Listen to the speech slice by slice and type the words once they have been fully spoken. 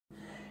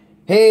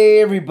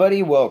Hey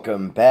everybody,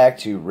 welcome back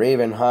to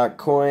RavenHawk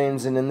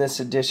Coins, and in this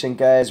edition,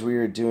 guys, we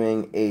are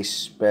doing a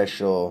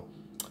special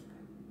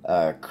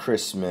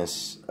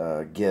Christmas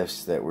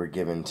gifts that were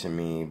given to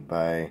me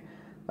by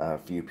a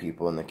few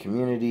people in the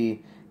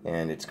community,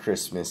 and it's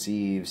Christmas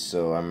Eve,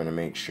 so I'm going to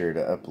make sure to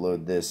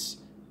upload this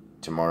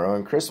tomorrow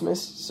on Christmas,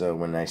 so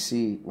when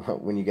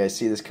you guys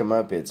see this come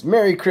up, it's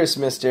Merry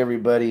Christmas to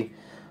everybody.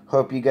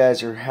 Hope you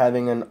guys are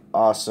having an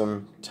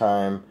awesome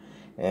time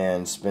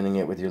and spending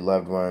it with your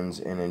loved ones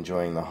and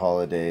enjoying the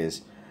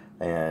holidays.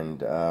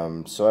 And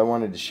so I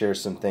wanted to share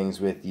some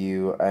things with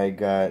you. I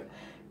got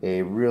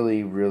a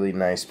really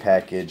nice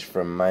package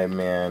from my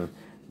man,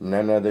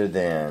 none other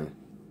than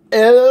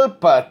El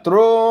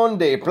Patron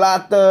de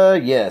Plata,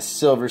 yes,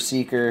 Silver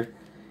Seeker.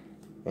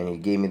 And he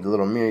gave me the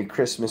little Merry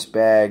Christmas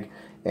bag,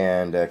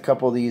 and a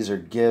couple of these are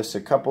gifts.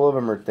 A couple of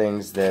them are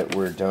things that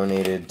were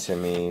donated to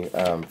me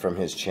from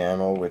his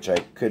channel, which I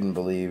couldn't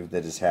believe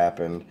that has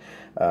happened.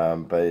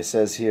 But it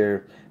says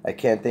here, I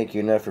can't thank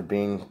you enough for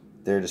being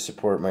there to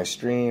support my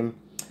stream,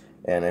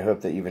 and I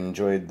hope that you've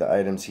enjoyed the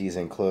items he's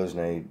enclosed,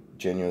 and I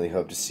genuinely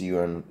hope to see you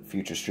on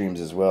future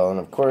streams as well. And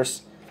of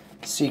course,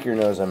 Seeker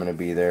knows I'm going to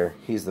be there.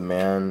 He's the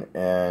man,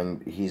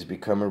 and he's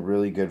become a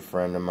really good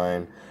friend of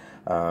mine.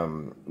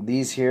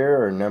 These here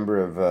are a number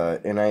of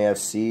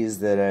NIFCs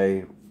that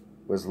I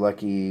was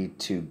lucky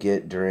to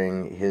get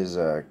during his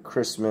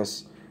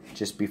Christmas,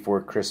 just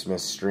before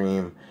Christmas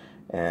stream.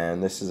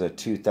 And this is a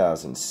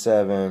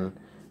 2007,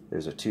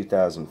 there's a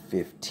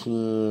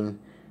 2015,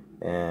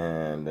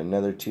 and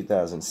another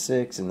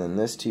 2006, and then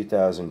this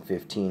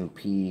 2015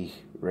 P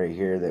right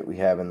here that we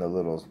have in the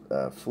little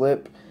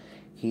flip.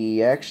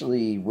 He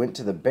actually went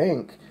to the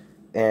bank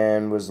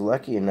and was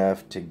lucky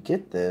enough to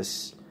get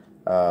this.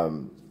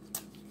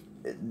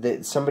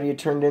 That somebody had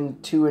turned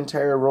in 2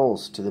 entire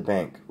rolls to the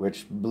bank,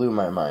 which blew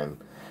my mind.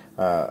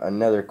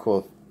 Another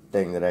cool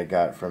thing that I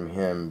got from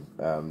him,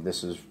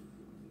 this is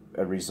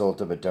a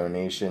result of a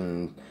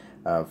donation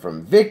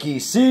from Vicki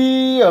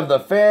C of the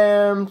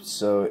fam.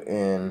 So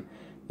in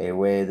a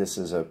way, this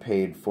is a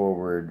paid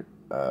forward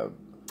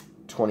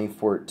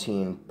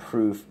 2014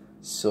 proof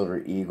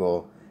Silver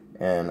Eagle,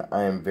 and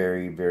I am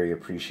very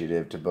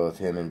appreciative to both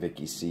him and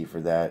Vicki C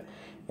for that.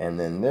 And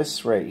then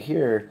this right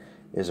here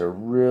is a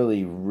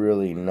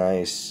really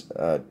nice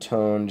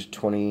toned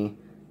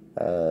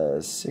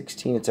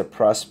 2016. It's a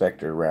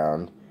prospector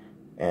round,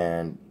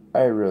 and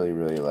I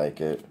really like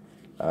it.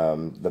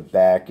 The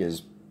back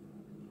is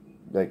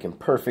like in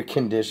perfect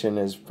condition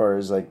as far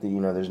as like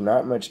there's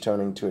not much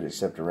toning to it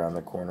except around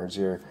the corners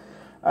here.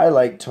 I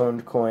like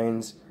toned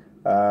coins.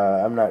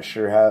 I'm not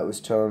sure how it was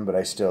toned, but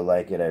I still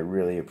like it. I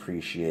really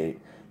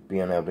appreciate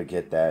being able to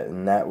get that,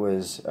 and that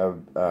was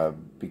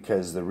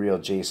because the real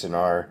Jason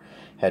R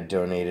had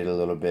donated a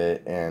little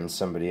bit and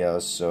somebody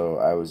else, so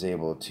I was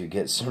able to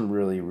get some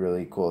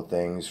really cool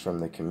things from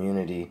the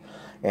community.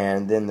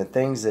 And then the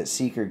things that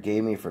Seeker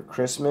gave me for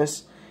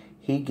Christmas,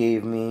 he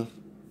gave me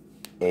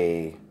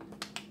the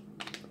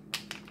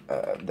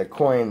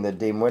coin, the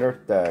De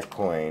Muerta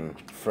coin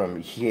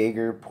from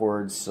Yeager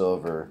poured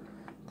silver,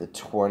 the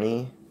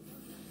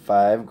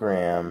 25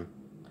 gram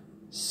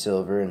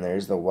silver, and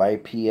there's the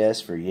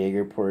YPS for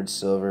Yeager poured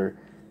silver.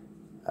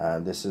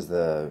 This is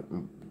the,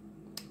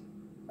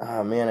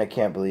 oh man, I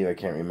can't believe I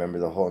can't remember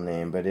the whole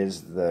name, but it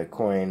is the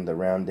coin, the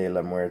Round de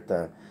la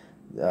Muerta,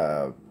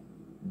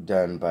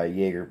 done by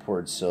Yeager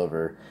poured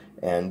silver.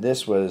 And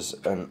this was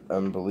an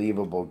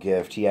unbelievable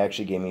gift. He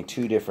actually gave me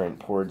 2 different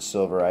poured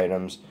silver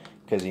items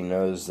because he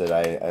knows that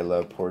I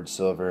love poured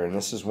silver, and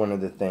this is one of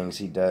the things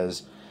he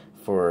does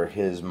for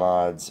his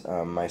mods,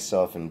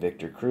 myself and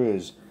Victor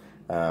Cruz.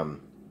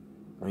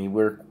 We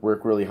work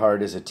really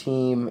hard as a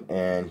team,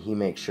 and he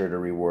makes sure to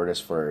reward us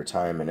for our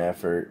time and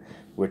effort,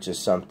 which is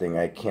something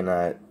I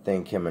cannot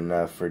thank him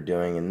enough for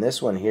doing. And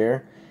this one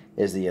here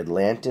is the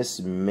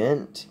Atlantis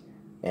Mint,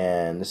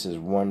 and this is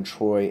 1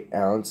 troy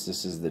ounce.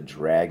 This is the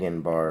Dragon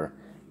Bar,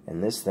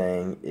 and this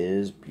thing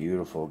is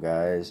beautiful,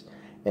 guys.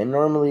 And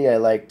normally I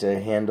like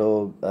to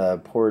handle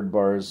poured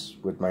bars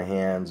with my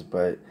hands,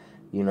 but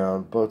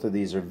both of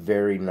these are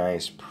very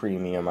nice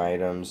premium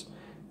items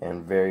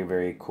and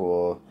very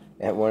cool.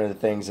 And one of the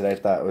things that I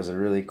thought was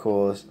really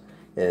cool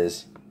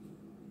is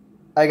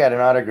I got an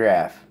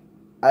autograph.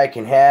 I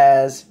can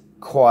has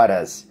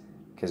quadas,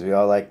 because we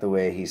all like the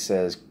way he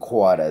says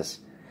quadas.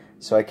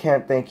 So I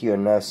can't thank you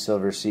enough,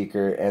 Silver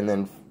Seeker. And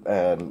then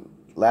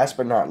last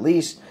but not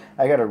least,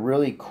 I got a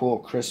really cool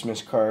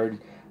Christmas card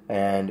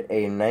and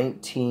a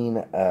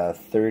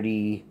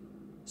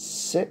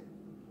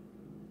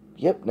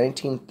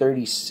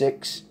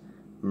 1936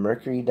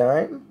 Mercury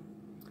dime.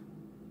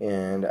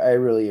 And I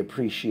really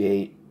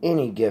appreciate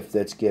any gift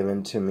that's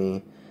given to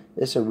me.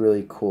 It's a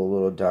really cool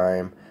little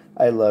dime.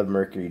 I love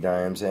Mercury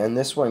dimes, and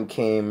this one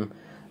came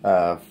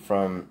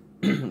from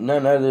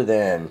none other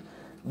than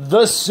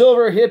the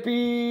Silver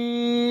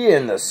Hippie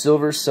and the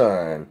Silver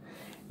Son.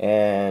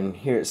 And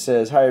here it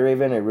says, "Hi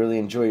Raven, I really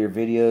enjoy your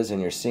videos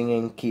and your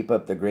singing. Keep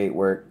up the great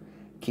work.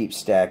 Keep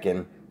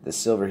stacking. The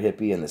Silver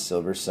Hippie and the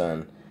Silver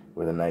Son."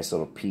 with a nice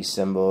little peace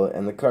symbol.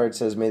 And the card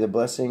says, may the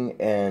blessing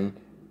and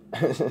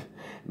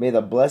may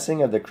the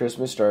blessing of the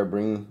Christmas star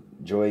bring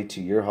joy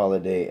to your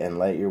holiday and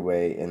light your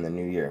way in the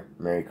new year.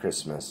 Merry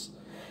Christmas.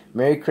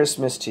 Merry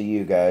Christmas to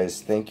you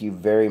guys. Thank you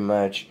very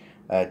much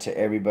to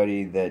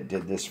everybody that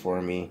did this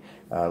for me.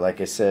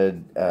 Like I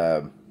said,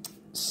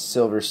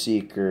 Silver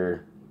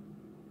Seeker,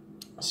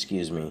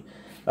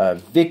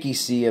 Vicki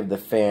C of the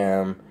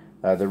fam,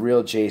 the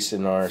real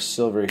Jason R,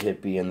 Silver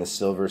Hippie, and the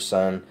Silver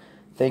Son.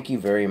 Thank you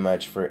very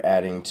much for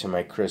adding to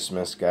my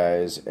Christmas,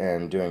 guys,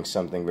 and doing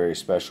something very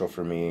special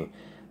for me.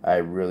 I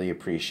really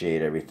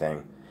appreciate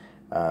everything.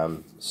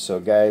 So,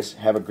 guys,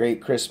 have a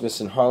great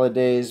Christmas and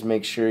holidays.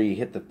 Make sure you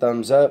hit the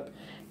thumbs up.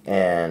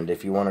 And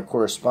if you want to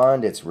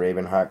correspond, it's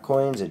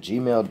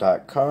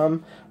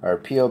RavenHawkCoins@gmail.com. Our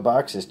P.O.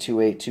 Box is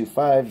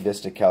 2825,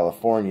 Vista,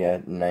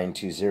 California,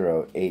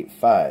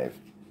 92085.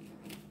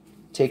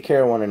 Take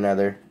care of one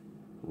another.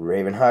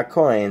 RavenHawk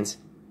Coins.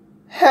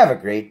 Have a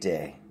great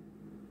day.